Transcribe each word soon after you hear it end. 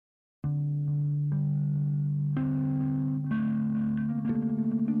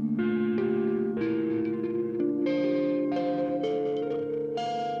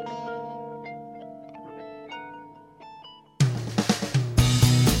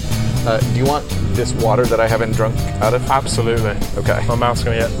Do you want this water that I haven't drunk out of? Absolutely. Okay. My mouth's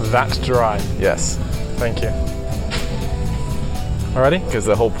going to get that dry. Yes. Thank you. Alrighty? Because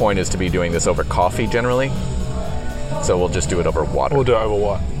the whole point is to be doing this over coffee generally. So we'll just do it over water. We'll do it over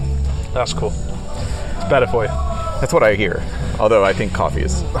water. That's cool. It's better for you. That's what I hear. Although I think coffee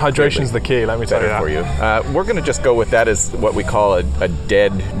is Hydration's the key, let me tell you better that. for you. We're going to just go with that as what we call a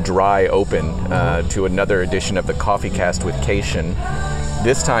dead, dry open to another edition of the Coffee Cast with Cation.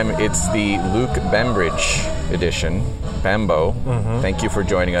 This time it's the Luke Bembridge edition. Bambo, thank you for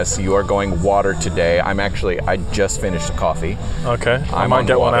joining us. You are going water today. I just finished a coffee. Okay, I I'm might on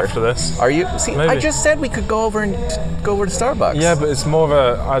get one water. after this. Are you? See, Maybe. I just said we could go over to Starbucks. Yeah, but it's more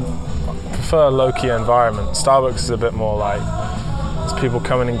of I prefer a low-key environment. Starbucks is a bit more like, there's people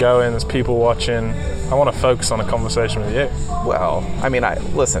coming and going, there's people watching. I want to focus on a conversation with you. Well, I mean, that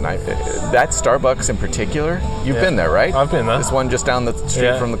Starbucks in particular, you've been there, right? I've been there. This one just down the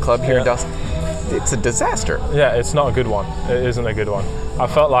street from the club here in Dawson. It's a disaster. Yeah, it's not a good one. It isn't a good one. I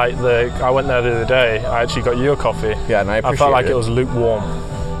felt like I went there the other day. I actually got you a coffee. Yeah, and I appreciate it. felt like it was lukewarm.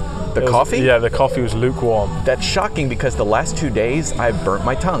 The coffee? Yeah, the coffee was lukewarm. That's shocking because the last 2 days I've burnt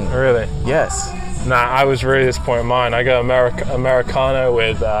my tongue. Really? Yes. Nah, I was really disappointed in mine. I got Americano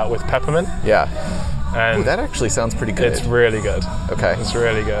with peppermint. Yeah. And Ooh, that actually sounds pretty good. it's really good. Okay. It's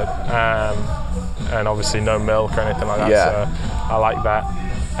really good. And obviously no milk or anything like that. Yeah. So I like that.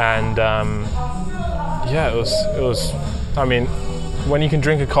 And it was. I mean, when you can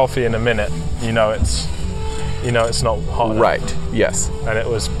drink a coffee in a minute, it's not hot enough. Right. Yes. And it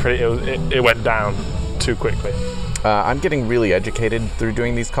was pretty. It went down too quickly. I'm getting really educated through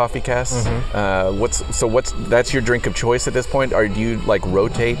doing these coffee casts. That's your drink of choice at this point? Do you like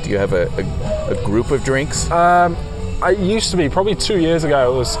rotate? Do you have a group of drinks? I used to be, probably 2 years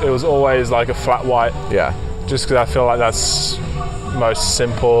ago, it was always like a flat white. Yeah. Just because I feel like that's most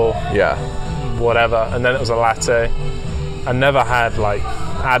simple. Yeah. Whatever. And then it was a latte. I never had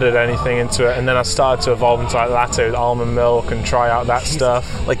added anything into it, and then I started to evolve into latte with almond milk and try out that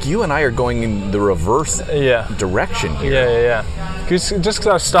stuff. Like you and I are going in the reverse direction here. Yeah. Just because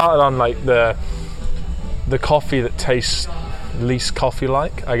I started on the coffee that tastes least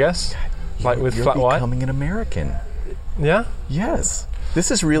coffee-like, I guess, with You're flat white. becoming an American. Yeah. Yes. This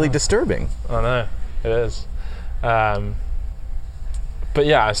is really disturbing. I know it is. But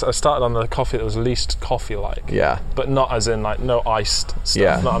yeah, I started on the coffee that was least coffee-like. Yeah. But not as in no iced stuff.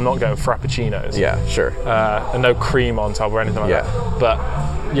 Yeah. I'm not going frappuccinos. Yeah, sure. And no cream on top or anything like that. But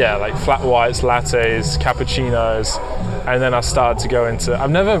yeah, flat whites, lattes, cappuccinos, and then I started to go into.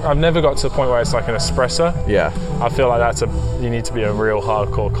 I've never got to the point where it's like an espresso. Yeah. I feel like you need to be a real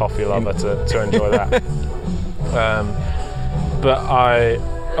hardcore coffee lover to enjoy that. But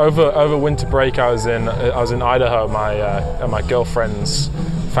over winter break, I was in Idaho, at my girlfriend's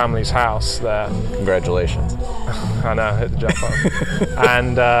family's house there. Congratulations. I know, hit the jackpot.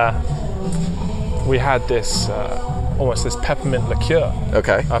 And we had this almost this peppermint liqueur.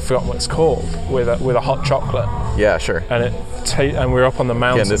 Okay. I forgot what it's called, with a hot chocolate. Yeah, sure. And and we were up on the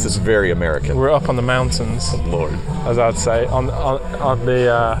mountains. Again, this is very American. We're up on the mountains. Lord. As I'd say, on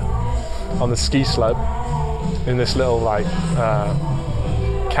the ski slope, in this little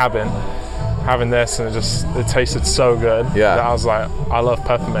cabin, having this, and it tasted so good that I was like, I love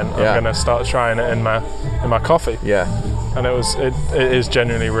peppermint. I'm gonna start trying it in my coffee. Yeah. And it is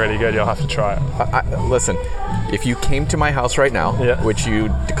genuinely really good. You'll have to try it. Listen, if you came to my house right now, which you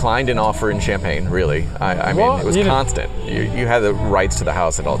declined an offer in Champaign, really, I mean, it was constant. You had the rights to the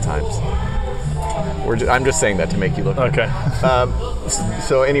house at all times. I'm just saying that to make you look good. Okay.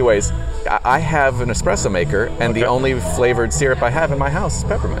 So anyways, I have an espresso maker, and the only flavored syrup I have in my house is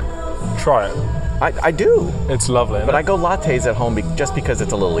peppermint. Try it. I do. It's lovely. But I go lattes at home just because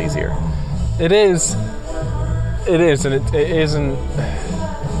it's a little easier. It is, and it isn't.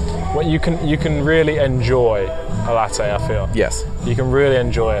 What you can really enjoy a latte, I feel. Yes. You can really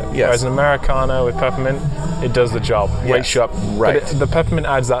enjoy it. Yes. Whereas an Americano with peppermint, it does the job. Wakes you up. Right. But the peppermint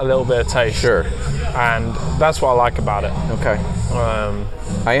adds that little bit of taste. Sure. And that's what I like about it. Okay.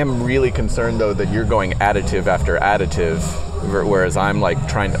 I am really concerned though that you're going additive after additive, whereas I'm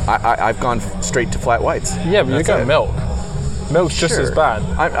trying to. I've gone straight to flat whites. Yeah, but you're going milk. Milk's just as bad.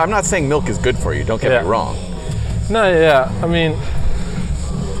 I'm not saying milk is good for you. Don't get me wrong. No, yeah. I mean,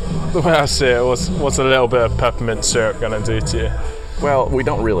 the way I see it, what's a little bit of peppermint syrup going to do to you? Well, we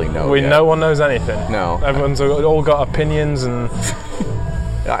don't really know. No one knows anything. No. Everyone's all got opinions and.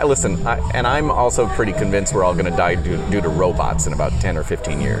 Listen, and I'm also pretty convinced we're all going to die due to robots in about 10 or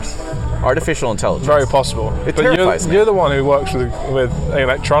 15 years. Artificial intelligence. Very possible. It but terrifies me. you're the one who works with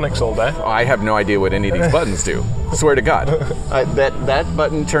electronics all day. I have no idea what any of these buttons do. Swear to God. That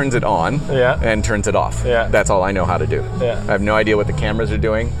button turns it on and turns it off. Yeah. That's all I know how to do. Yeah. I have no idea what the cameras are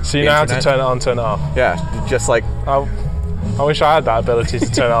doing. So you know how to turn it on, turn it off. Yeah, just like... I wish I had that ability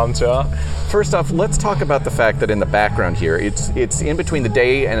to turn it on, turn it off. First off, let's talk about the fact that in the background here, it's in between the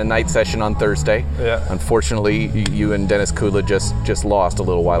day and a night session on Thursday. Yeah. Unfortunately, you and Dennis Kula just lost a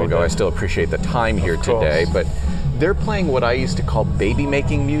little while ago. did. I still appreciate the time here today, but they're playing what I used to call baby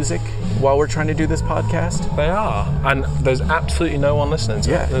making music while we're trying to do this podcast. They are, and there's absolutely no one listening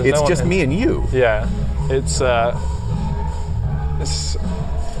to it. There's It's no just me and you. Yeah, it's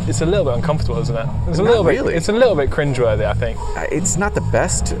a little bit uncomfortable, isn't it? It's a little bit. Really. It's a little bit cringeworthy, I think. It's not the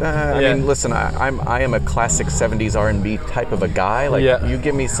best. I mean, listen, I am a classic '70s R&B type of a guy. Like, you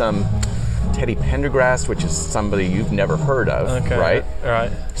give me some Teddy Pendergrass, which is somebody you've never heard of, right? Right.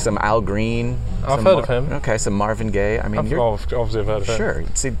 Some Al Green. I've heard of him. Okay, some Marvin Gaye. I mean, obviously I've heard of him. Sure.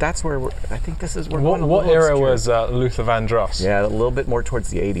 See, that's where I think this is where. What era was Luther Vandross? Yeah, a little bit more towards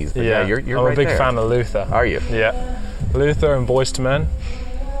the '80s. But yeah, you're I'm right a big there. fan of Luther. Are you? Yeah, Luther and Boyz II Men.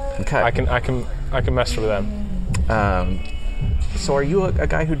 Okay. I can mess with them. So are you a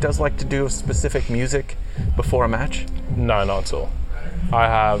guy who does like to do specific music before a match? No, not at all. I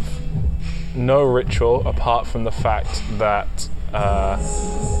have no ritual apart from the fact that I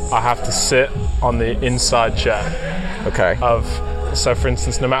have to sit on the inside chair. Okay. So for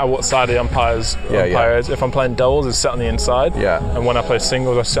instance, no matter what side of the umpire is, if I'm playing doubles, I sit on the inside. Yeah. And when I play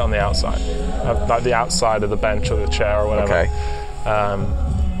singles, I sit on the outside, like the outside of the bench or the chair or whatever. Okay.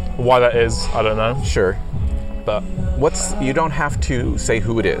 Why that is, I don't know. Sure. But you don't have to say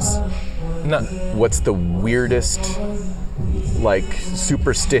who it is. no. What's the weirdest, like,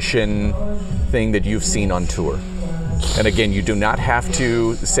 superstition thing that you've seen on tour? And again, you do not have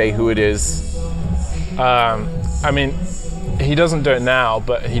to say who it is. I mean, he doesn't do it now,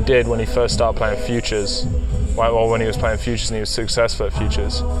 but he did when he first started playing Futures. Well, when he was playing Futures and he was successful at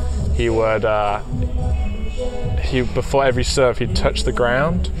Futures, he would. Before every serve, he'd touch the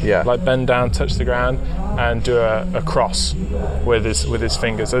ground, like bend down, touch the ground, and do a cross with his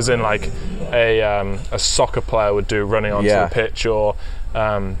fingers, as in like a soccer player would do running onto the pitch, or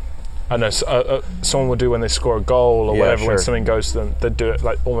I know someone would do when they score a goal or whatever. Sure. When something goes to them, they'd do it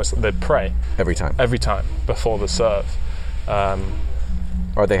like almost they'd pray every time before the serve.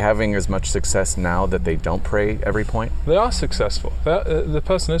 Are they having as much success now that they don't pray every point? They are successful. The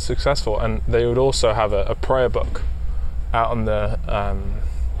person is successful, and they would also have a prayer book out on the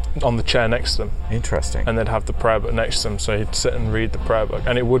chair next to them. Interesting. And they'd have the prayer book next to them, so he'd sit and read the prayer book.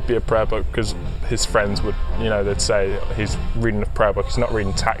 And it would be a prayer book because his friends would, they'd say he's reading a prayer book. He's not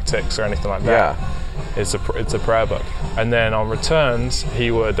reading tactics or anything like that. Yeah. It's a prayer book. And then on returns, he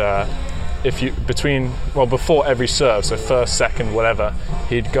would. Before every serve, so first, second, whatever,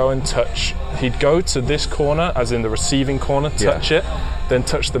 he'd go to this corner, as in the receiving corner, touch it, then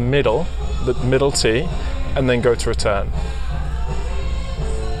touch the middle tee, and then go to return.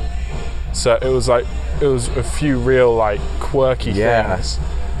 So it was a few real quirky things,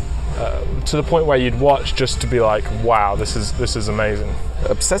 to the point where you'd watch just to be like, wow, this is amazing.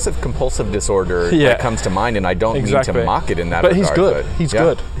 Obsessive compulsive disorder comes to mind, and I don't mean to mock it in that regard. He's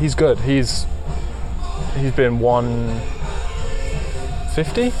good. He's been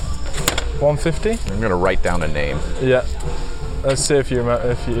 150. I'm gonna write down a name. Yeah. Let's see if you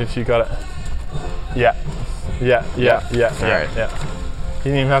remember, if you got it. Yeah. All right. He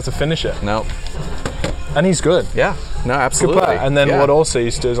didn't even have to finish it. No. And he's good. Yeah. No, absolutely. And then what also he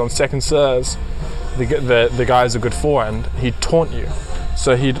used to do is on second serves, the guy's a good forehand. He'd taunt you.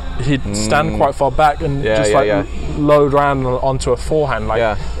 So he'd stand quite far back and load around onto a forehand,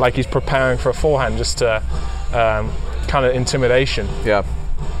 like he's preparing for a forehand, just to kind of intimidation. Yeah.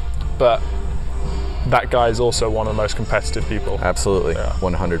 But that guy is also one of the most competitive people. Absolutely,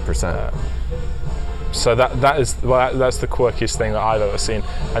 100%. So that's the quirkiest thing that I've ever seen.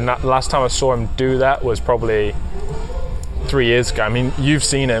 And that last time I saw him do that was probably 3 years ago. I mean, you've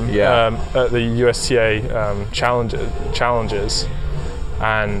seen him at the USTA challenges.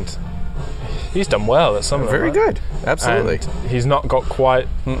 And he's done well at some of them. Very good, absolutely. And he's not quite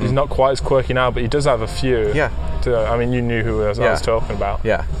as quirky now, but he does have a few. Yeah. I mean, you knew who I was talking about.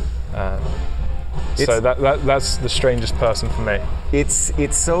 Yeah. So that's the strangest person for me. It's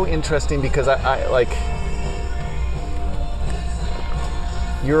so interesting because I like,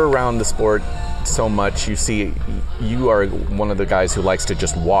 you're around the sport so much. You are one of the guys who likes to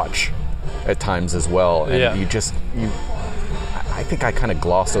just watch at times as well, and I think I kind of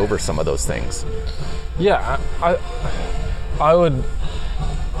gloss over some of those things. Yeah, I would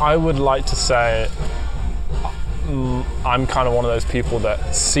I would like to say I'm kind of one of those people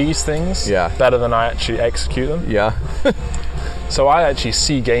that sees things better than I actually execute them. Yeah. So I actually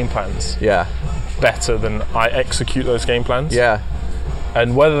see game plans better than I execute those game plans. Yeah.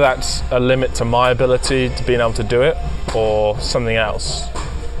 And whether that's a limit to my ability to being able to do it or something else,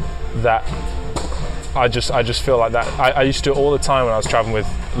 that I just feel like that. I used to do it all the time when I was traveling with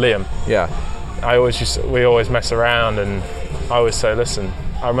Liam. Yeah. We always mess around, and I always say, listen,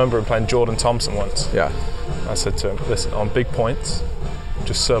 I remember him playing Jordan Thompson once. Yeah. I said to him, listen, on big points,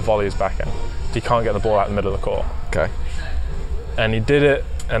 just serve volley his backhand. He can't get the ball out in the middle of the court. Okay. And he did it,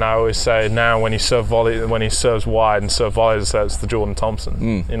 and I always say now when he serves wide and serve volleys, it's the Jordan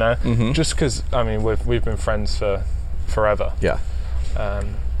Thompson, you know? Mm-hmm. Just because, I mean, we've been friends for forever. Yeah.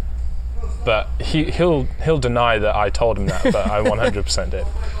 But he'll deny that I told him that, but I 100% did.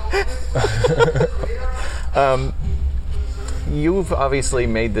 You've obviously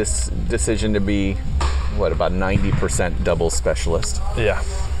made this decision to be, about 90% doubles specialist. Yeah.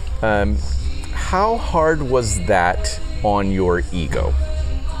 How hard was that on your ego?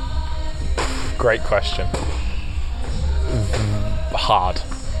 Great question. Hard.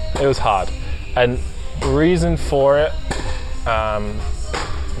 It was hard. And reason for it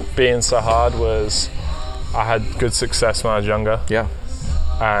being so hard was I had good success when I was younger. Yeah.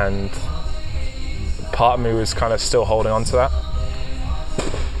 And part of me was kind of still holding on to that.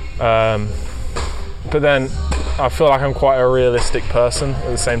 But then I feel like I'm quite a realistic person at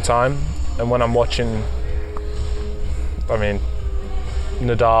the same time. And when I'm watching,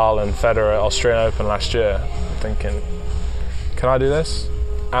 Nadal and Federer at Australian Open last year, I'm thinking, can I do this?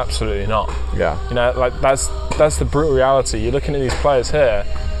 Absolutely not. Yeah. You know, like that's the brutal reality. You're looking at these players here,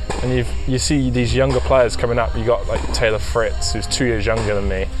 and you see these younger players coming up. You got like Taylor Fritz, who's 2 years younger than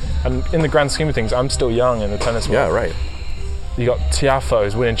me, and in the grand scheme of things, I'm still young in the tennis world. Yeah, right. You got Tiafoe,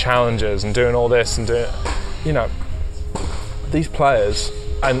 who's winning challenges and doing all this and doing, you know, these players,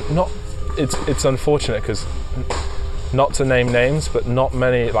 and not. It's unfortunate because, not to name names, but not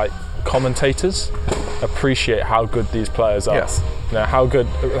many like commentators appreciate how good these players are. Yes. You know, how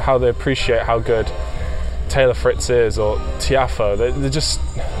they appreciate how good Taylor Fritz is or Tiafoe. They're just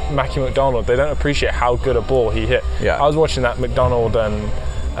Mackie McDonald. They don't appreciate how good a ball he hit. Yeah. I was watching that McDonald and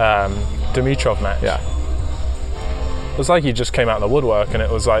Dimitrov match. Yeah. It was like he just came out of the woodwork, and it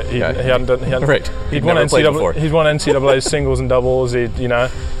was like he hadn't right. He'd won NCAA singles and doubles. I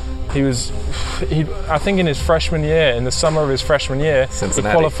think in his freshman year, in the summer of his freshman year, Cincinnati.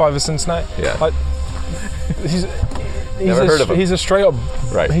 He qualified for Cincinnati. Yeah. Like, Never heard of him. He's a straight up,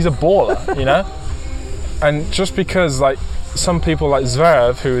 he's a baller, you know? And just because like some people like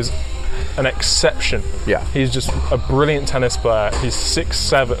Zverev, who is an exception. Yeah. He's just a brilliant tennis player. He's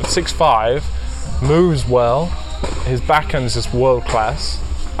 6'7", 6'5", moves well. His backhand's just world class.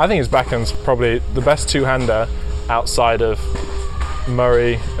 I think his backhand's probably the best two-hander outside of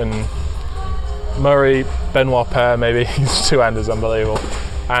Murray, Benoit Paire, maybe. His two-hander's unbelievable.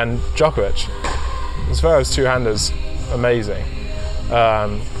 And Djokovic. Zverev's two-hander's amazing.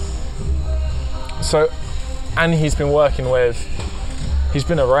 And he's been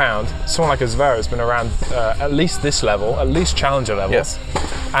around, someone like Zverev's been around at least this level, at least challenger level, yes,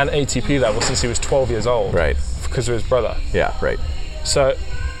 and ATP level since he was 12 years old. Right. Because of his brother. Yeah, right. So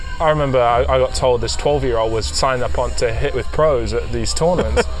I remember I got told this 12-year-old was signed up on to hit with pros at these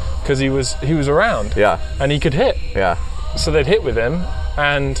tournaments because he was around. Yeah. And he could hit. Yeah. So they'd hit with him,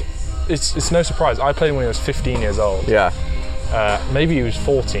 and it's no surprise. I played when he was 15 years old. Yeah. Maybe he was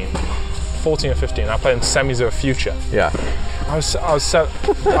 14 or 15. I played in semis of a future. Yeah. I was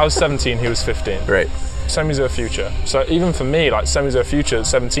 17. He was 15. Right. Semis of a future. So even for me, like semis of a future at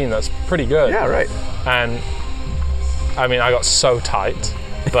 17, that's pretty good. Yeah. Right. And I mean, I got so tight,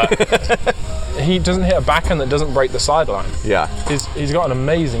 but he doesn't hit a backhand that doesn't break the sideline. Yeah. He's got an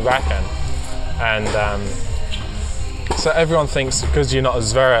amazing backhand, and so everyone thinks because you're not a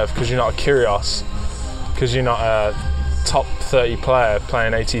Zverev, because you're not a Kyrgios, because you're not a top 30 player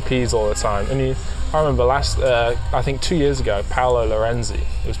playing ATPs all the time. And I remember I think 2 years ago, Paolo Lorenzi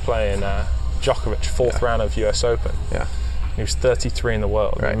was playing Djokovic, fourth round of US Open. Yeah. He was 33 in the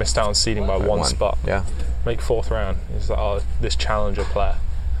world. Right. He missed out on seeding by one spot. Yeah. Make fourth round. He's like, oh, this challenger player.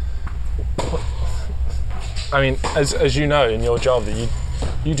 I mean, as you know in your job, that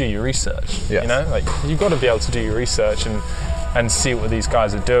you do your research. Yes. You know, like you've got to be able to do your research and see what these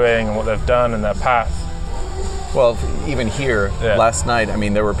guys are doing and what they've done and their path. Well, even here last night, I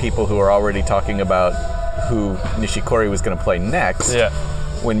mean, there were people who were already talking about who Nishikori was going to play next. Yeah.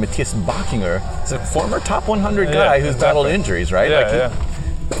 When Matthias Bockinger is a former top 100 guy who's battled injuries, right? Yeah,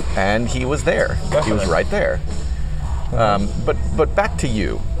 And he was there. Definitely. He was right there. But back to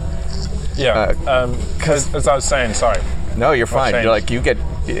you. Yeah. Because as I was saying, sorry. No, you're fine. You're like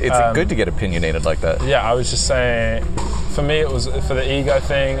it's good to get opinionated like that. Yeah, I was just saying. For me, it was for the ego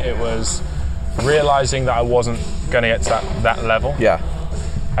thing. It was realizing that I wasn't going to get to that level. Yeah.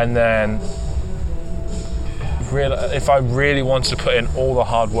 And then, if I really wanted to put in all the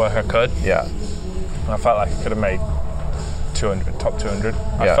hard work I could. Yeah. I felt like I could have made 200, top 200.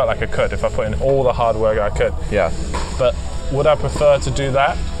 I felt like I could if I put in all the hard work I could. Yeah. But would I prefer to do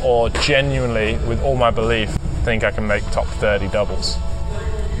that, or genuinely, with all my belief, think I can make top 30 doubles?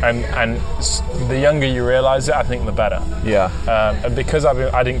 And the younger you realize it, I think the better. Yeah. And because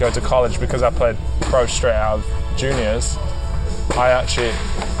I didn't go to college, because I played pro straight out of juniors,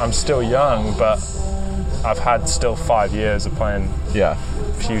 I'm still young, but I've had still 5 years of playing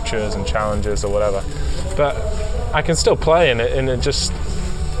futures and challenges or whatever. But I can still play, and it just,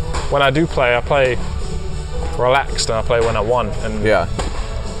 when I do play, I play relaxed, and I play when I want. And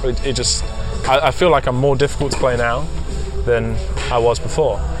it just, I feel like I'm more difficult to play now than I was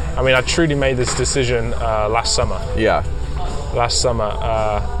before. I mean, I truly made this decision last summer. Yeah. Last summer,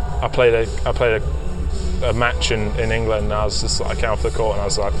 I played a match in England, and I was just like, I came off the court, and I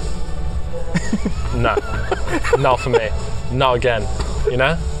was like, no, not for me, not again. You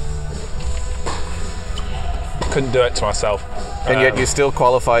know, couldn't do it to myself. And yet, you still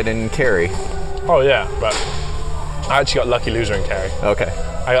qualified in carry. Oh yeah, but I actually got lucky loser in carry. Okay.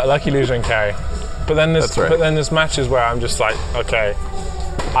 I got lucky loser in carry. But then there's matches where I'm just like, okay,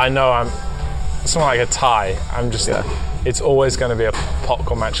 I know I'm something like a tie. I'm just, it's always going to be a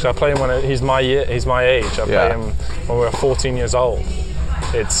popcorn match. Cause I play him when he's my age. I play him when we were 14 years old.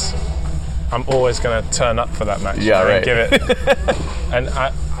 I'm always going to turn up for that match. Yeah, right. And give it. And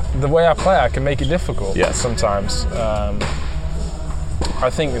the way I play, I can make it difficult. Yes. Sometimes. I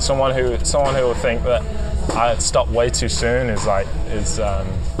think someone who will think that I stopped way too soon is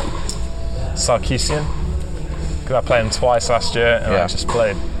Sarkisian, because I played him twice last year, and I just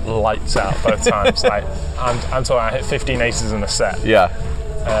played lights out both times. Like I'm talking, I hit 15 aces in a set. Yeah.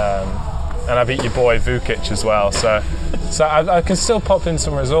 And I beat your boy Vukic as well. So I can still pop in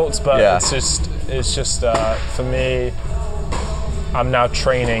some results, but it's just for me, I'm now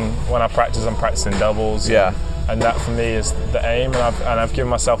training. When I practice, I'm practicing doubles. Yeah. And that for me is the aim, and I've given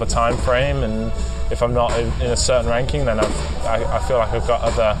myself a time frame. And if I'm not in a certain ranking, then I feel like I've got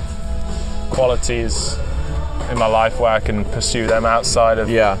other qualities in my life where I can pursue them outside of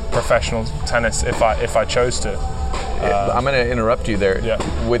professional tennis if I chose to. I'm going to interrupt you there. Yeah.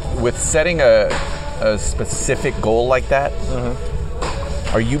 With setting a specific goal like that,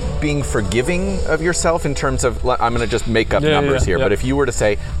 are you being forgiving of yourself in terms of, I'm going to just make up numbers here, but if you were to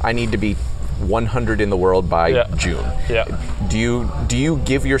say, I need to be 100 in the world by June, do you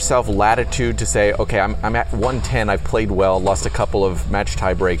give yourself latitude to say, okay, I'm at 110, I've played well, lost a couple of match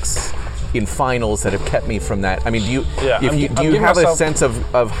tie breaks in finals that have kept me from that? I mean, do you have a sense of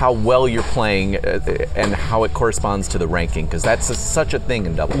how well you're playing and how it corresponds to the ranking? Because that's such a thing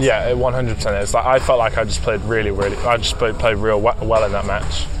in doubles. Yeah, 100%. It's like I felt like I just played played real well in that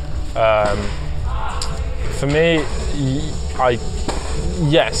match. For me,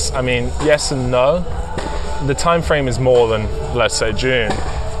 yes and no. The time frame is more than, let's say, June,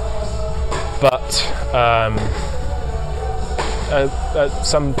 but at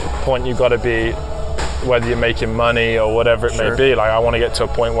some point you've got to be, whether you're making money or whatever it may be, like I want to get to a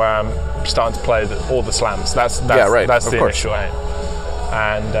point where I'm starting to play all the slams. That's the initial aim,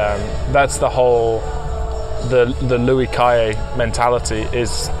 and that's the whole the Louis Caille mentality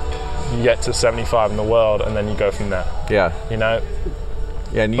is you get to 75 in the world and then you go from there. Yeah. You know.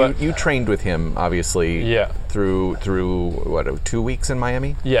 Yeah, and you trained with him obviously. Yeah. Through what, 2 weeks in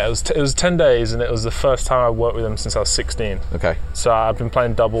Miami? Yeah, it was 10 days, and it was the first time I worked with him since I was 16. Okay. So I've been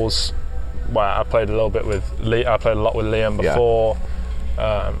playing doubles. Well, I played a little bit with I played a lot with Liam before,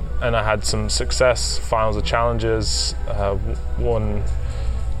 and I had some success. Finals of challenges, won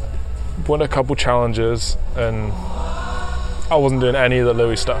a couple challenges, and I wasn't doing any of the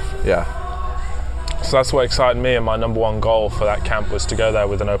Louis stuff. Yeah. So that's what excited me, and my number one goal for that camp was to go there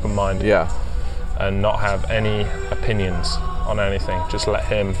with an open mind. Yeah. And not have any opinions on anything. Just let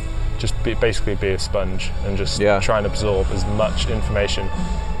him basically be a sponge and just try and absorb as much information.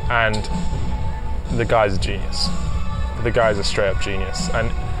 And the guy's a genius. The guy's a straight up genius.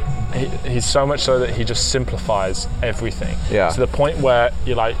 And he's so much so that he just simplifies everything. Yeah. To the point where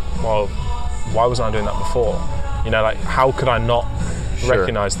you're like, well, why wasn't I doing that before? You know, like, how could I not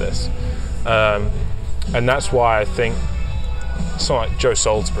recognize this? And that's why I think someone like Joe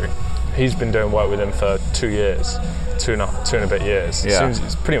Salisbury, he's been doing work with him for 2 years, two and a bit years. Yeah.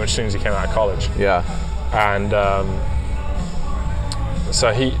 Pretty much as soon as he came out of college. Yeah. And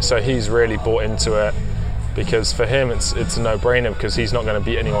he's really bought into it, because for him it's a no-brainer, because he's not going to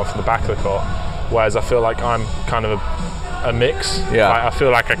beat anyone from the back of the court. Whereas I feel like I'm kind of a mix. Yeah. I feel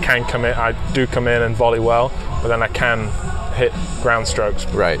like I do come in and volley well, but then I can hit ground strokes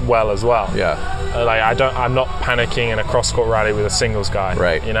well as well. Yeah. I'm not panicking in a cross-court rally with a singles guy.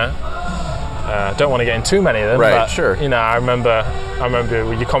 Right. You know. Don't want to get in too many of them. Right. But, Sure. You know, I remember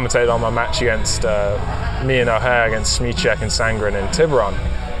you commentated on my match against me and O'Hare against Smichek and Sangren in Tiburon,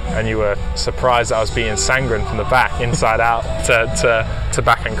 and you were surprised that I was beating Sangren from the back, inside out to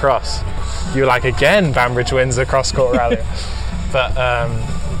back and cross. You were like, again, Bambridge wins a cross-court rally. But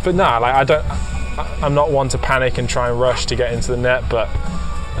no, I'm not one to panic and try and rush to get into the net, but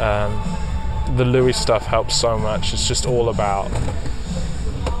the Louis stuff helps so much. It's just all about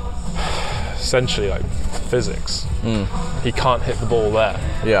essentially like physics. He can't hit the ball there.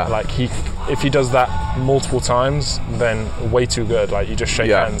 Yeah. If he does that multiple times, then way too good. Like, you just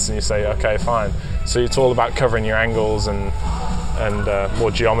shake hands and you say, okay, fine. So it's all about covering your angles and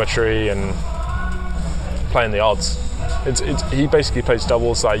more geometry and playing the odds. He basically plays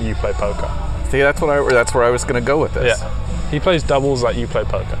doubles like you play poker. See, that's where I was going to go with this. Yeah. He plays doubles like you play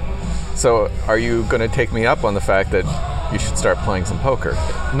poker. So, are you going to take me up on the fact that you should start playing some poker?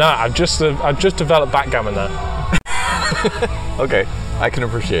 No, I've just developed backgammon there. Okay, I can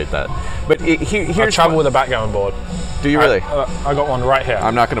appreciate that. But here's I travel with a backgammon board. Do you really? I got one right here.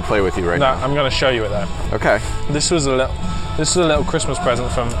 I'm not going to play with you now. I'm going to show you it there. Okay. This was a little Christmas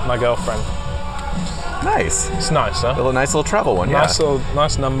present from my girlfriend. Nice. It's nice, huh? A nice little travel one. Nice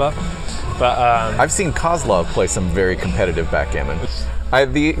number. But I've seen Kozlov play some very competitive backgammon.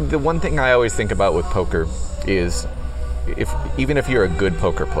 The one thing I always think about with poker is, even if you're a good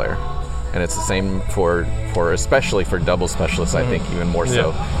poker player, and it's the same for especially for double specialists, I think even more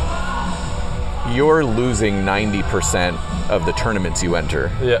so, you're losing 90% of the tournaments you enter.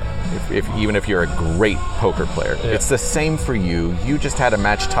 Yeah. Even if you're a great poker player. Yeah. It's the same for you. You just had a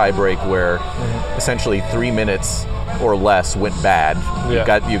match tiebreak where essentially 3 minutes or less went bad.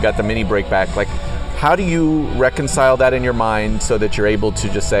 Yeah. You got the mini break back. Like, how do you reconcile that in your mind so that you're able to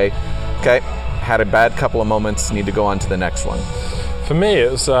just say, okay, had a bad couple of moments, need to go on to the next one? For me,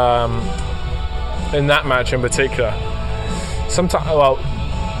 it was in that match in particular.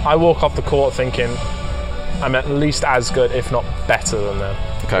 I walk off the court thinking I'm at least as good, if not better than them.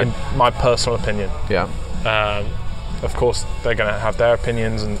 Okay. In my personal opinion. Yeah. Of course, they're going to have their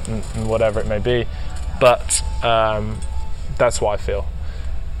opinions and whatever it may be, but that's what I feel.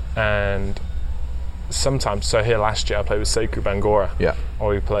 And sometimes, so here last year I played with Sekou Bangura. Yeah.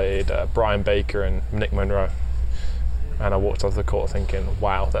 Or we played Brian Baker and Nick Monroe. And I walked off the court thinking,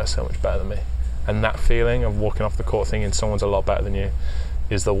 wow, they're so much better than me. And that feeling of walking off the court thinking someone's a lot better than you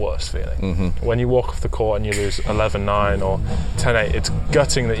is the worst feeling. Mm-hmm. When you walk off the court and you lose 11-9 or 10-8, it's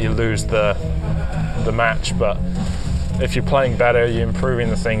gutting that you lose the match, but if you're playing better, you're improving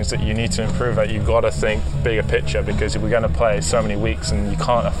the things that you need to improve at, you've got to think bigger picture, because we're going to play so many weeks and you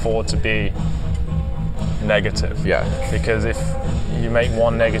can't afford to be negative. Yeah. Because if you make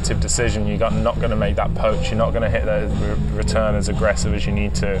one negative decision, you're not going to make that poach, you're not going to hit the return as aggressive as you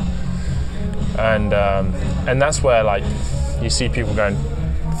need to. And that's where, like, you see people going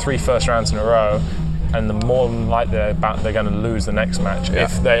 3 first rounds in a row, and the more likely they're going to lose the next match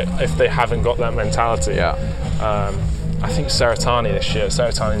if they haven't got that mentality. Yeah. I think Seretani this year,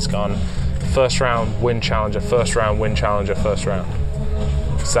 Seretani's gone first round win challenger, first round win challenger, first round.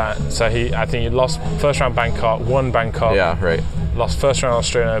 So I think he lost first round Bangkok, won Bangkok. Yeah, right. Lost first round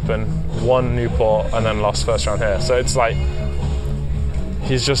Australian Open, won Newport, and then lost first round here. So it's like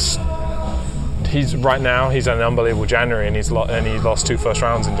he's right now he's an unbelievable January, and he lost 2 first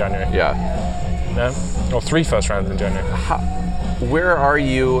rounds in January. Yeah. Or 3 first rounds in January. Where are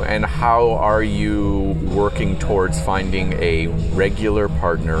you, and how are you working towards finding a regular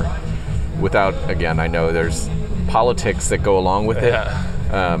partner without, again, I know there's politics that go along with it. Yeah.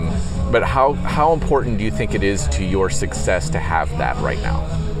 But how important do you think it is to your success to have that right now?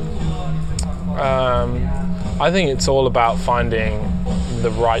 I think it's all about finding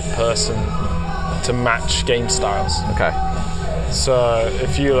the right person to match game styles. Okay. So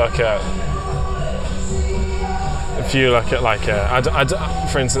if you look at like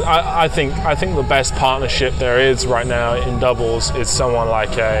for instance, I think the best partnership there is right now in doubles is someone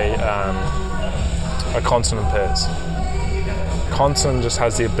like a Conson and Peers. Conson just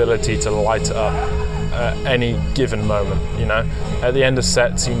has the ability to light it up at any given moment. You know, at the end of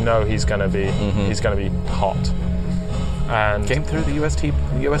sets, you know he's going to be hot. And came through the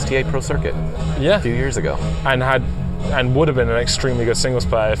USTA Pro Circuit a few years ago, and would have been an extremely good singles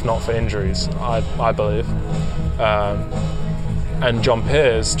player if not for injuries, I believe. and John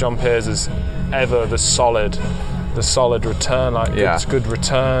Peers is ever the solid return, like it's good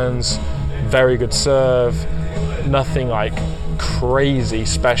returns, very good serve, nothing like crazy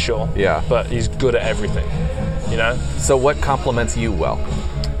special, but he's good at everything, you know. So what complements you well?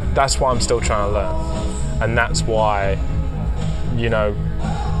 That's what I'm still trying to learn, and that's why, you know,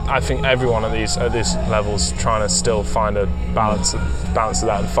 I think everyone at these levels trying to still find a balance of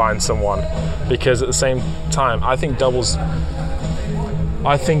that and find someone, because at the same time I think doubles,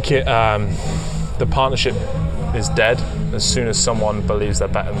 I think the partnership is dead as soon as someone believes they're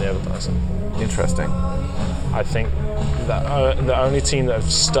better than the other person. Interesting. I think that the only team that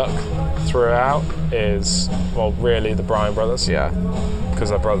have stuck throughout is, well, really the Bryan brothers. Yeah. Because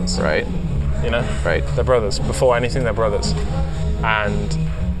they're brothers. Right. You know? Right. They're brothers. Before anything, they're brothers. And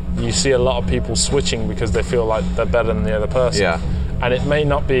you see a lot of people switching because they feel like they're better than the other person. Yeah. And it may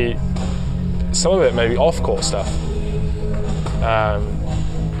not be, some of it may be off-court stuff.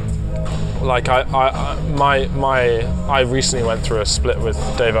 Like I recently went through a split with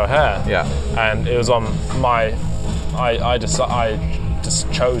Dave O'Hare. Yeah. And it was on I just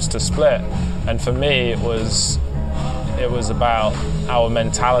chose to split, and for me it was about our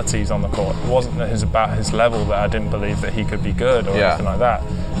mentalities on the court. It wasn't about his level, that I didn't believe that he could be good or anything like that.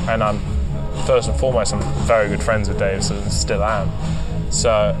 And I'm first and foremost, I'm very good friends with Dave, so still am.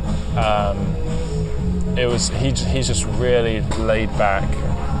 So he's just really laid back,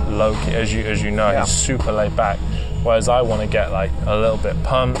 low key, as you know. He's super laid back. Whereas I want to get like a little bit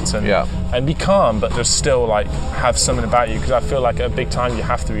pumped and be calm, but just still like have something about you, because I feel like at a big time you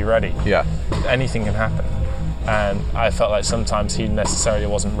have to be ready. Yeah. Anything can happen. And I felt like sometimes he necessarily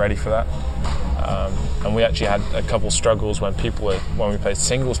wasn't ready for that. And we actually had a couple struggles when we played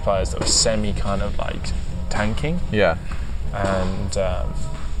singles players that were semi kind of like tanking. Yeah. And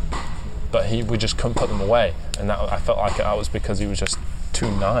but we just couldn't put them away, and that I felt like that was because he was just too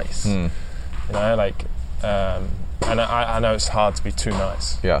nice. You know, like. And I know it's hard to be too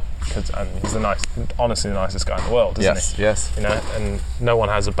nice. Yeah. Because he's honestly the nicest guy in the world, isn't he? Yes. You know, and no one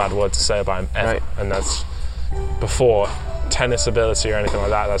has a bad word to say about him ever. Right. And that's before tennis ability or anything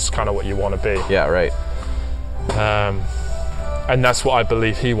like that. That's kind of what you want to be. Yeah. Right. And that's what I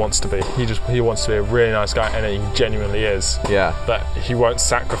believe he wants to be. He wants to be a really nice guy, and he genuinely is. Yeah. But he won't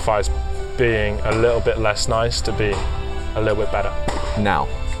sacrifice being a little bit less nice to be a little bit better. Now.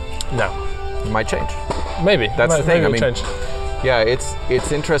 It might change. Maybe. That's the thing. I mean, change. Yeah,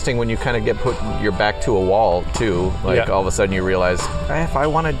 it's interesting when you kind of get put your back to a wall too. Like all of a sudden you realize, if I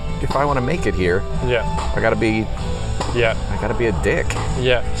want to make it here, I gotta be a dick.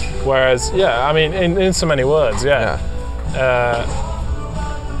 Yeah. Whereas, I mean, in so many words, and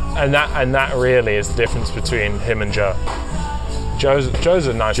that really is the difference between him and Joe. Joe's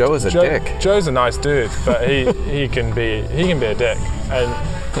a nice. Joe is a dick. Joe's a nice dude, but he can be a dick.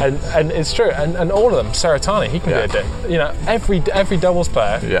 And it's true, and all of them, Saratani, he can be a dick. You know, every doubles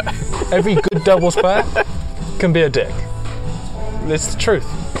player, every good doubles player can be a dick. It's the truth.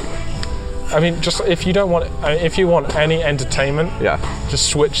 I mean, just if you want any entertainment, just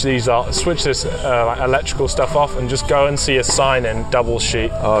switch this like electrical stuff off and just go and see a sign in doubles sheet.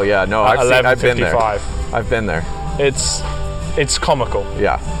 Oh yeah, no, I've been there. I've been there. It's comical.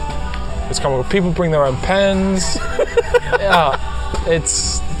 Yeah, it's comical. People bring their own pens.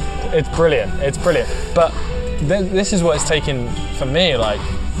 It's brilliant. It's brilliant. But this is what it's taken for me. Like,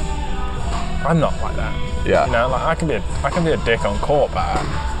 I'm not like that. Yeah. You know, like I can be a dick on court, but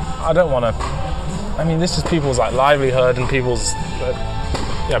I don't want to. I mean, this is people's like livelihood, and people's.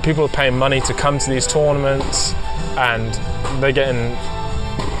 People are paying money to come to these tournaments, and they're getting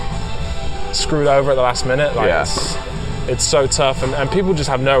screwed over at the last minute. Like it's so tough, and people just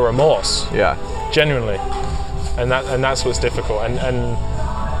have no remorse. Yeah. Genuinely. And that's what's difficult, and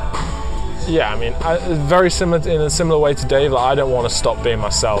I mean, very similar in a similar way to Dave. Like, I don't want to stop being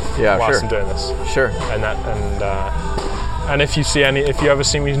myself whilst I'm doing this. Sure. And if you ever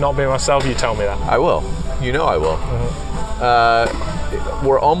see me not being myself, you tell me that. I will. You know I will. Mm-hmm.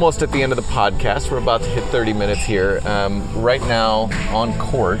 We're almost at the end of the podcast. We're about to hit 30 minutes here. Right now, on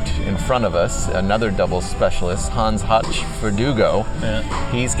court in front of us, another doubles specialist, Hans Hotch Verdugo. Yeah.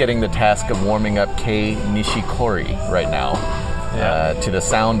 He's getting the task of warming up Kei Nishikori right now to the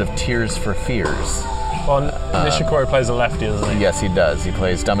sound of Tears for Fears. Well, Nishikori plays a lefty, doesn't he? Yes, he does. He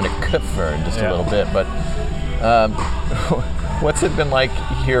plays Dominic Kupfer in just a little bit. But what's it been like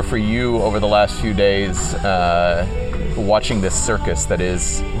here for you over the last few days? Watching this circus that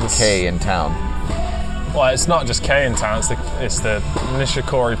is Kei in town. Well, it's not just Kei in town. It's the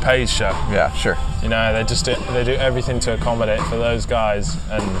Nishikori Page show. Yeah, sure. You know, they do everything to accommodate for those guys,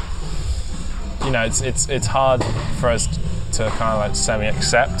 and you know, it's hard for us to kind of like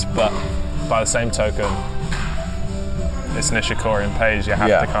semi-accept, but by the same token, it's Nishikori and Page. You have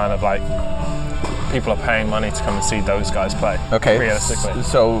to kind of like, people are paying money to come and see those guys play. Okay. Realistically.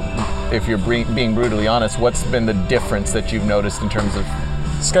 So, if you're being brutally honest, what's been the difference that you've noticed in terms of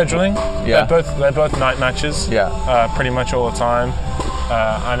scheduling? Yeah. They're both night matches. Yeah. Pretty much all the time.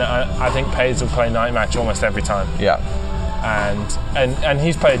 And I think Page will play night match almost every time. Yeah. And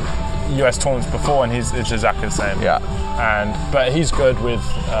he's played US tournaments before, and it's exactly the same. Yeah. But he's good with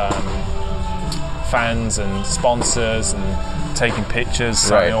fans and sponsors and taking pictures,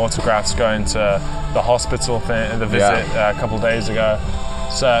 signing autographs, going to the hospital the visit a couple of days ago.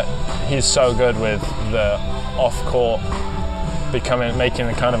 So he's so good with the off-court making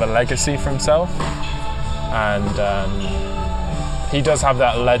a kind of a legacy for himself, and he does have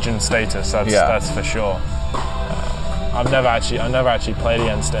that legend status. That's for sure. I've never actually played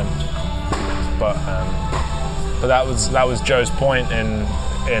against him, but that was Joe's point in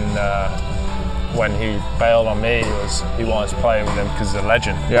when he bailed on me. He wanted to play with him because he's a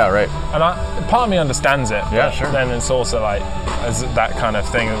legend. Yeah, right. And part of me understands it. Yeah, sure. Then it's also like as that kind of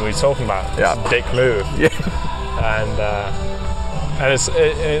thing that we were talking about. Yeah. It's a dick move. Yeah. And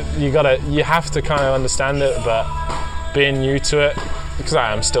you have to kind of understand it, but being new to it, because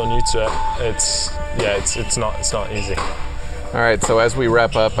I am still new to it, it's not easy. All right, so as we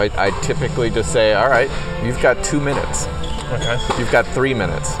wrap up, I typically just say, all right, you've got 2 minutes. Okay. You've got 3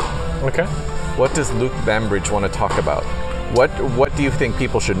 minutes. Okay. What does Luke Bembridge want to talk about? What do you think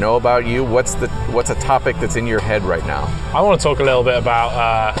people should know about you? What's a topic that's in your head right now? I want to talk a little bit about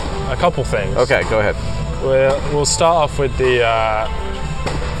a couple things. Okay, go ahead. We'll start off with the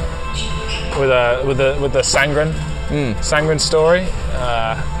Sangren story.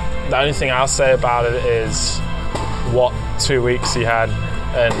 The only thing I'll say about it is what 2 weeks he had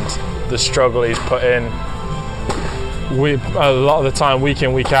and the struggle he's put in. A lot of the time, week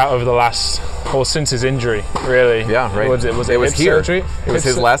in, week out, over the since his injury, really. Yeah, right. Was it hip here? Surgery? It was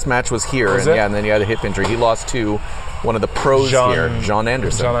his last match was here, and then he had a hip injury. He lost to one of the pros here, John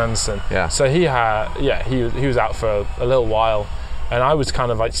Anderson. John Anderson. Yeah. So he was out for a little while, and I was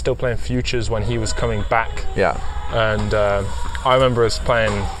kind of like still playing futures when he was coming back. Yeah. And I remember us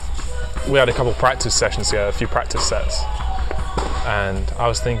playing. We had a couple practice sessions together, a few practice sets, and I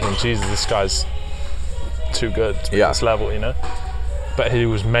was thinking, Jesus, this guy's too good to be at this level, you know. But he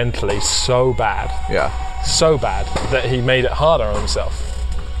was mentally so bad, so bad that he made it harder on himself.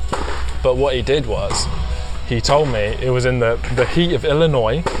 But what he did was, he told me it was in the heat of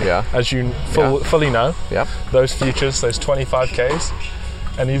Illinois, as you fully know, those futures, those 25Ks,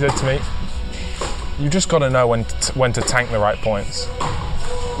 and he said to me, you just got to know when to tank the right points.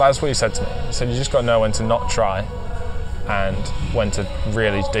 That's what he said to me. He said, you just got to know when to not try and when to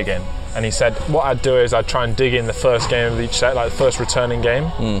really dig in. And he said, what I'd do is I'd try and dig in the first game of each set, like the first returning game.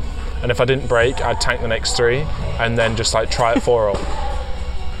 And if I didn't break, I'd tank the next 3 and then just like try it 4-all.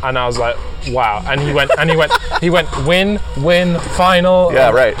 And I was like, wow. And he went win, final.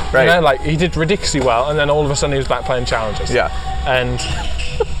 Yeah, right. You know, like he did ridiculously well, and then all of a sudden he was back playing challenges. Yeah. And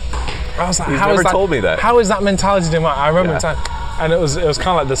I was like, You've never told me that. How is that mentality doing? I remember the time. And it was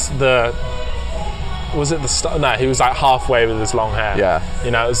kind of like was it the start? No, he was like halfway with his long hair. Yeah.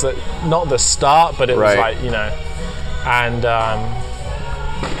 You know, it was not the start, but it was like, you know, and that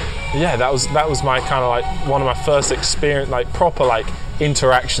was my kind of like one of my first experience, like proper like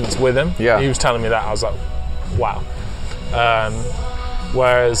interactions with him. Yeah. He was telling me that, I was like, wow.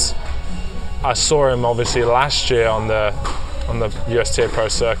 Whereas I saw him obviously last year on the USTA Pro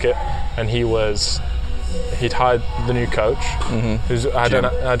circuit, and he'd hired the new coach, who's I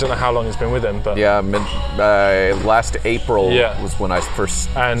don't know how long he's been with him, but last April was when I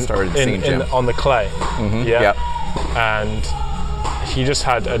first started seeing Jim on the clay. Yep. And he just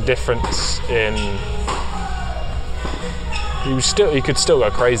had a difference in. He could still go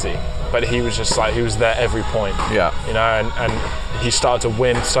crazy, but he was just like, he was there every point. Yeah. You know, and he started to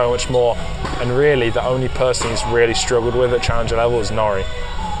win so much more. And really, the only person he's really struggled with at challenger level is Norrie,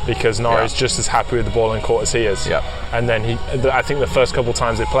 because Norrie's just as happy with the ball in court as he is. Yeah. And then I think the first couple of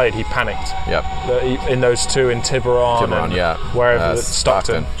times they played, he panicked. Yep. In those two, in Tiburon and wherever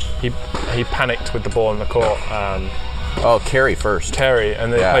Stockton, he panicked with the ball in the court. Kerry first. Kerry,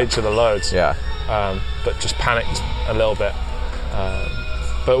 and they played each other loads. Yeah. But just panicked a little bit.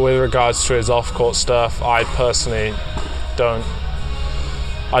 But with regards to his off-court stuff, I personally don't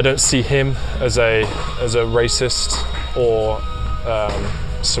see him as a racist or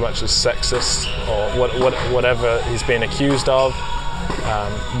so much as sexist or whatever he's being accused of.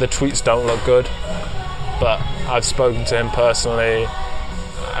 The tweets don't look good, but I've spoken to him personally.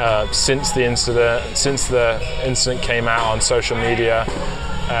 since the incident came out on social media,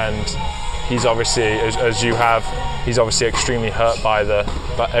 and he's obviously, as you have, he's obviously extremely hurt by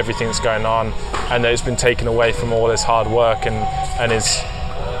everything that's going on, and that it's been taken away from all his hard work, and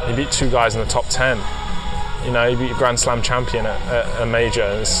he beat 2 guys in the top 10. You know, he beat a Grand Slam champion at a major,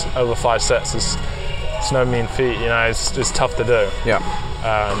 and it's over 5 sets. It's no mean feat. You know, it's tough to do. Yeah.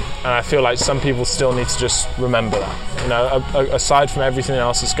 And I feel like some people still need to just remember that. You know, aside from everything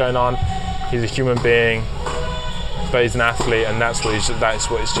else that's going on, he's a human being, but he's an athlete, and that's what he's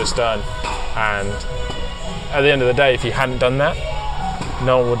just done. And at the end of the day, if he hadn't done that,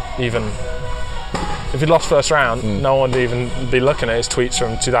 no one would even. If he'd lost first round, no one would even be looking at his tweets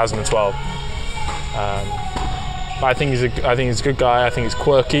from 2012. But I think he's a good guy. I think he's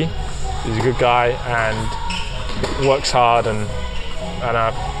quirky. He's a good guy and works hard, and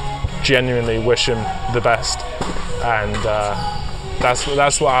I genuinely wish him the best. And that's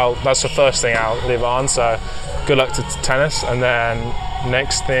the first thing I'll leave it on. So good luck to tennis, and then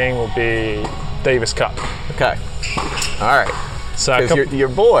next thing will be Davis Cup. Okay. All right. So your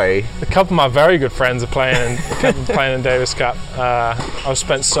boy. A couple of my very good friends are playing in Davis Cup. I've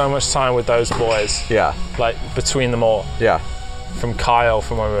spent so much time with those boys. Yeah. Like between them all. Yeah. From Kyle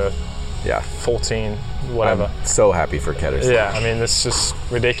from over 14, whatever. I'm so happy for Kettersley. Yeah, I mean, it's just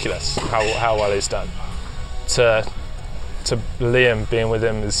ridiculous how well he's done. To Liam, being with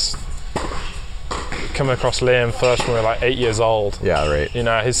him is coming across Liam first when we were like 8 years old. Yeah, right. You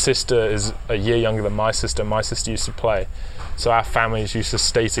know, his sister is a year younger than my sister. My sister used to play. So our families used to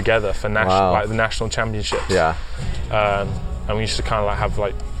stay together for like the national championships. Yeah. And we used to kind of like have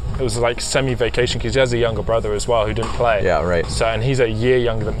like, it was like semi-vacation because he has a younger brother as well who didn't play. Yeah, right. So, and he's a year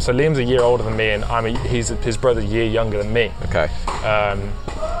younger than me. So Liam's a year older than me, and his brother's a year younger than me. Okay.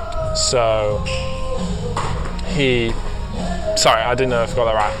 So sorry, I didn't know if I got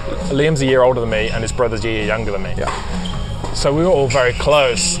that right. Liam's a year older than me, and his brother's a year younger than me. Yeah. So we were all very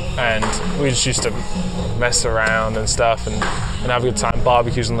close, and we just used to mess around and stuff, and have a good time,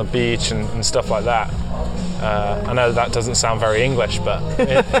 barbecues on the beach and stuff like that. I know that doesn't sound very English, but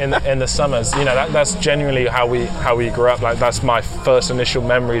in the summers, you know, that's genuinely how we grew up. Like, that's my first initial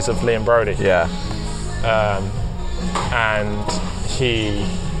memories of Liam Brody. Yeah. And he,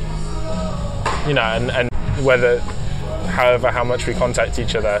 you know, and however how much we contact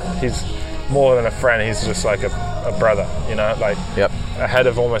each other, he's more than a friend. He's just like a brother, you know, like ahead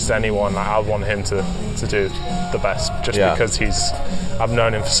of almost anyone. Like, I want him to do the best, just because I've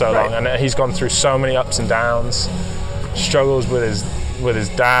known him for so long, and he's gone through so many ups and downs, struggles with his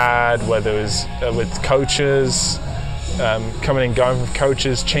dad, whether it was with coaches, coming and going from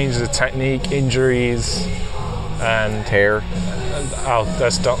coaches, changes of technique, injuries, and hair.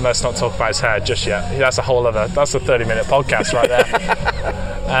 Let's not talk about his hair just yet. That's a 30-minute podcast right there.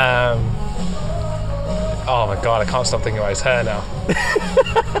 Oh my god, I can't stop thinking about his hair now.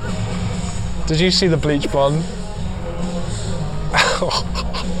 Did you see the bleach blonde?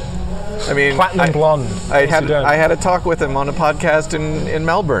 I mean, platinum blonde. I had a talk with him on a podcast in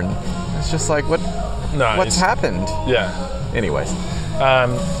Melbourne. It's just like, what's happened? Yeah. Anyways.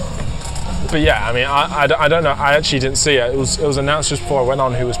 But yeah, I mean, I don't know. I actually didn't see it. It was announced just before I went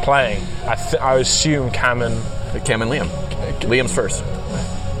on who was playing. I assume Cam and Liam. Liam's first.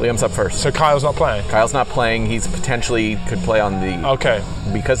 Liam's up first. So Kyle's not playing? Kyle's not playing. He's potentially could play on the... Okay.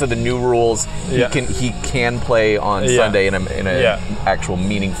 Because of the new rules, he can play on Sunday in a actual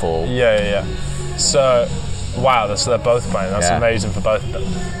meaningful... Yeah. So, wow, so they're both playing. That's amazing for both of them.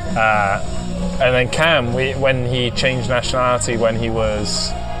 And then Cam, when he changed nationality when he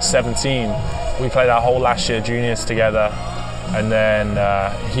was 17, we played our whole last year juniors together. And then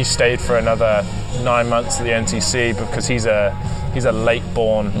he stayed for another 9 months at the NTC because he's a late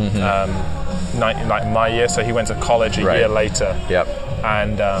born, like my year, so he went to college a year later. Yep.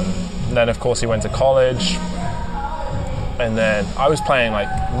 And then of course he went to college, and then I was playing like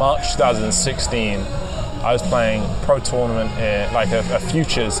March 2016. I was playing pro tournament in like a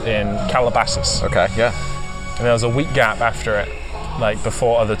futures in Calabasas. Okay. Yeah. And there was a week gap after it, like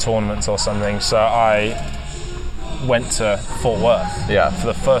before other tournaments or something. So I went to Fort Worth for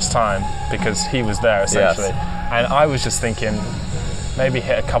the first time because he was there essentially. Yes. And I was just thinking, maybe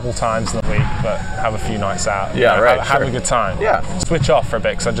hit a couple times in the week, but have a few nights out. Yeah, you know, right. Have a good time. Yeah. Switch off for a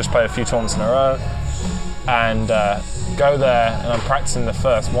bit because I just played a few tournaments in a row, and go there and I'm practicing the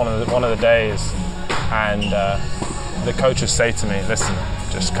first one of the days, and the coaches say to me, "Listen,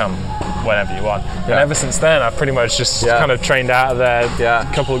 just come whenever you want." Yeah. And ever since then, I've pretty much just kind of trained out of there. Yeah.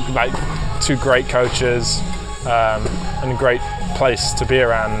 A couple, like 2 great coaches, and a great place to be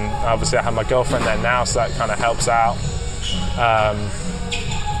around. And obviously I have my girlfriend there now, so that kind of helps out.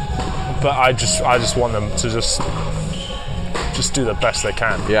 but I just want them to just do the best they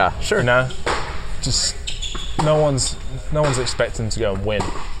can. Yeah, sure. You know, just no one's expecting to go and win.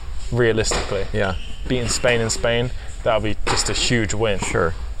 Realistically, yeah, beating Spain in Spain, that'll be just a huge win.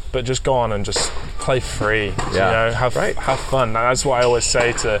 Sure. But just go on and just play free. Yeah. You know, have fun. And that's what I always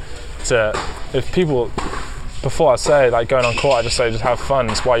say to if people, before I say like going on court, I just say just have fun.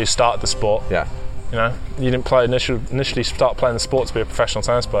 It's why you started the sport. Yeah. You know, you didn't initially start playing the sport to be a professional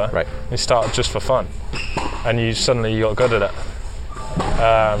tennis player. Right. You started just for fun, and you got good at it.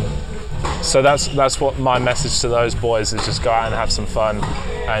 So that's what my message to those boys is: just go out and have some fun,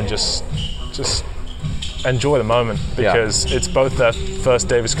 and just enjoy the moment, because it's both their first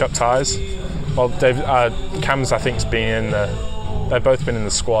Davis Cup ties. Well, Cam's I think has been in they've both been in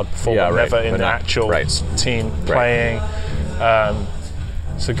the squad before, but never in the actual team playing.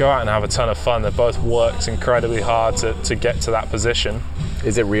 So go out and have a ton of fun. They've both worked incredibly hard to get to that position.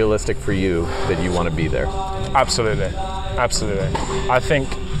 Is it realistic for you that you want to be there? Absolutely. I think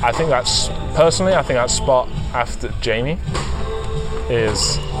that's personally. I think that spot after Jamie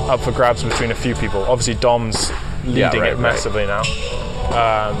is up for grabs between a few people. Obviously, Dom's leading it massively now,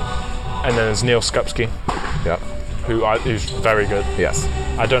 and then there's Neil Skupski, who's very good. Yes.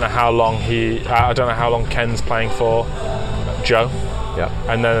 I don't know how long Ken's playing for. Joe. Yeah.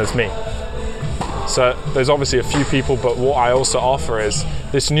 And then there's me. So there's obviously a few people, but what I also offer is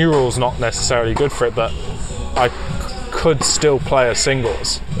this new rule's not necessarily good for it, but I could still play a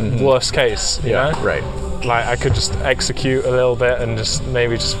singles. Worst case, you know? Right. Like I could just execute a little bit and just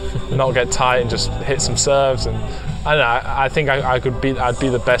maybe just not get tight and just hit some serves, and I don't know. I think I'd be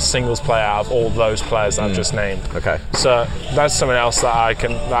the best singles player out of all those players that I've just named. Okay. So that's something else that I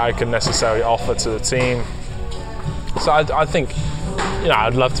can necessarily offer to the team. So I think, you know,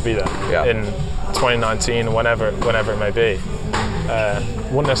 I'd love to be there in 2019 or whenever it may be.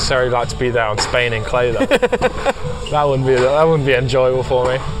 Wouldn't necessarily like to be there on Spain in clay though. that wouldn't be enjoyable for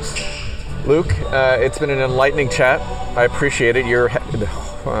me. Luke, it's been an enlightening chat. I appreciate it. You're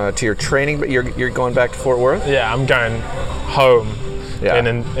to your training, but you're going back to Fort Worth. Yeah, I'm going home. In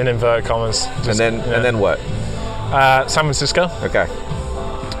inverted commas. And then what? San Francisco. Okay.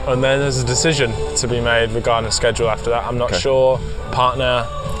 And then there's a decision to be made regarding the schedule after that. I'm not sure. Partner.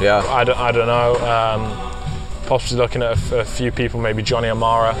 Yeah. I don't know. Possibly looking at a few people. Maybe Johnny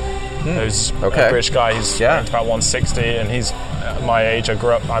Amara, who's a British guy. He's ranked about 160, and he's my age. I've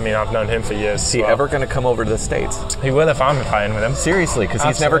known him for years. Is he ever going to come over to the States? He will if I'm playing with him. Seriously, because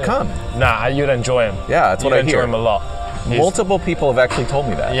he's never come. Nah, you'd enjoy him. Yeah, that's what I hear. You'd enjoy him a lot. Multiple people have actually told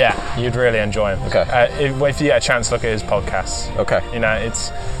me that. Yeah, you'd really enjoy him. Okay. If you get a chance, look at his podcasts. Okay. You know,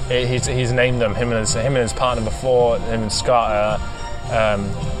 he's named them. Him and his partner before, him and Scott.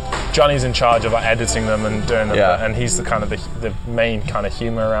 Johnny's in charge of editing them and doing them, and he's the kind of the main kind of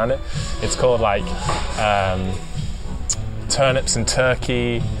humor around it. It's called like Turnips and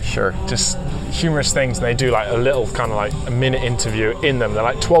Turkey. Sure. Just humorous things, and they do like a little kind of like a minute interview in them. They're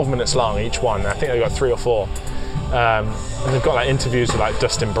like 12 minutes long each one. I think they've got 3 or 4. And they've got like interviews with like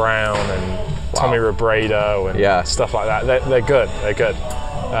Dustin Brown and Tommy Robredo and stuff like that. They're good. They're good.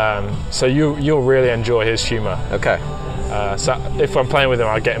 So you'll really enjoy his humor. Okay. So if I'm playing with him,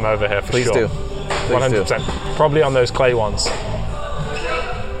 I'll get him over here for Please sure. do. 100%. Probably on those clay ones.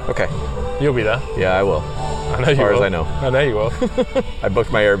 Okay. You'll be there. Yeah, I will. I know you will. As far as I know. I know you will. I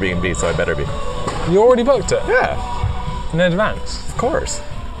booked my Airbnb, so I better be. You already booked it? Yeah. In advance? Of course.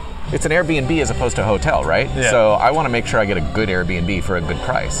 It's an Airbnb as opposed to a hotel, right? Yeah. So I want to make sure I get a good Airbnb for a good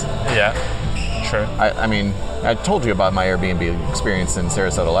price. Yeah, true. I mean, I told you about my Airbnb experience in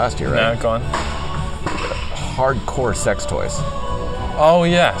Sarasota last year, right? No, go on. Hardcore sex toys. Oh,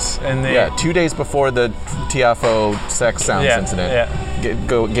 yes. 2 days before the Tiafo sex sounds incident.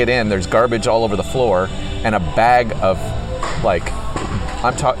 Yeah. Get in, there's garbage all over the floor, and a bag of, like,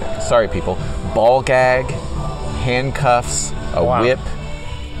 sorry people, ball gag, handcuffs, a whip.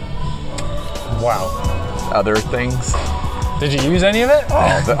 Wow. Other things. Did you use any of it?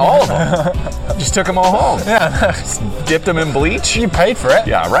 Oh, all of them. Just took them all home. Yeah. Just dipped them in bleach. You paid for it.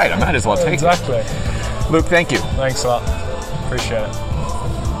 Yeah, right. I might as well take it. Exactly. Luke, thank you. Thanks a lot. Appreciate it.